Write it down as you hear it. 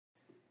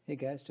Hey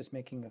guys, just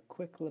making a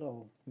quick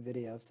little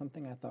video of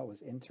something I thought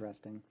was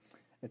interesting.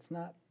 It's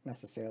not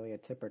necessarily a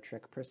tip or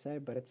trick per se,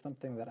 but it's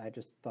something that I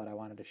just thought I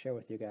wanted to share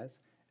with you guys.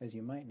 As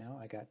you might know,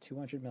 I got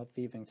 200 mil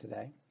thieving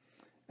today,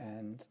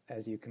 and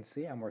as you can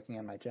see, I'm working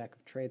on my Jack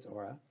of Trades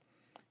aura.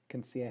 You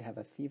can see I have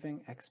a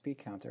thieving XP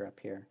counter up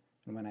here,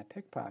 and when I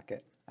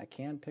pickpocket, I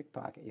can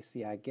pickpocket. You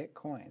see, I get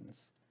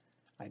coins.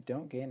 I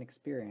don't gain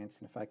experience,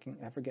 and if I can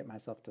ever get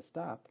myself to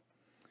stop,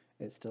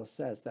 it still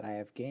says that I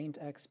have gained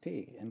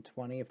XP in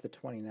 20 of the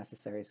 20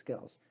 necessary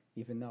skills,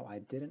 even though I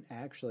didn't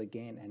actually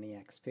gain any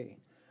XP.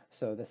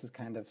 So this is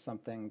kind of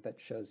something that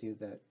shows you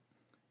that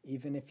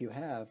even if you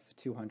have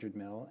 200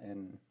 mil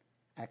in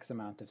X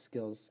amount of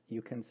skills,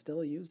 you can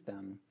still use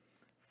them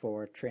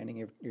for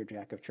training your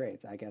Jack of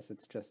Trades. I guess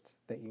it's just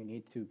that you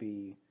need to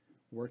be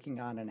working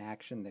on an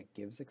action that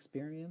gives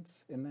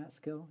experience in that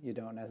skill. You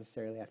don't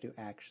necessarily have to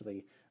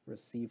actually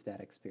receive that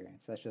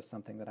experience. That's just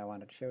something that I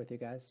wanted to share with you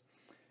guys.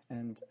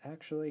 And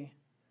actually,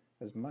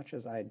 as much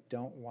as I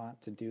don't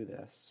want to do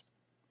this,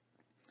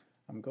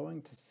 I'm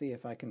going to see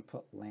if I can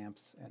put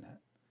lamps in it.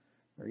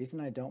 The reason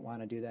I don't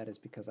want to do that is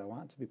because I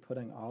want to be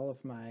putting all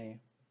of my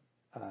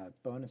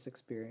bonus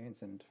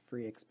experience and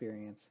free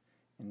experience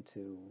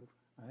into...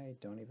 I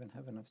don't even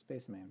have enough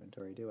space in my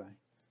inventory, do I?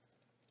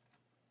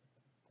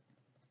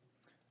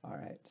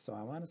 Alright, so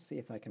I want to see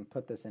if I can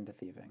put this into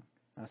thieving.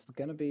 Now, it's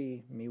going to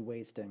be me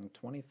wasting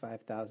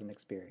 25,000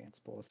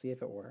 experience, but we'll see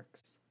if it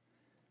works.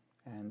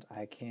 And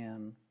I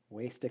can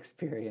waste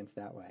experience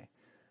that way.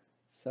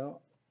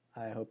 So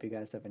I hope you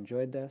guys have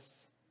enjoyed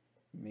this,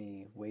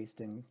 me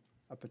wasting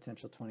a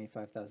potential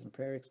 25,000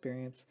 prayer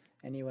experience.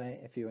 Anyway,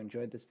 if you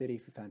enjoyed this video,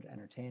 if you found it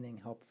entertaining,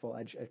 helpful,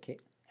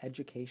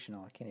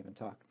 educational, I can't even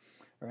talk,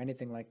 or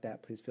anything like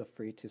that, please feel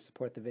free to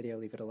support the video,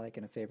 leave it a like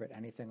and a favorite.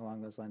 Anything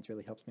along those lines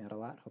really helps me out a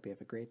lot. Hope you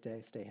have a great day.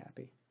 Stay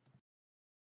happy.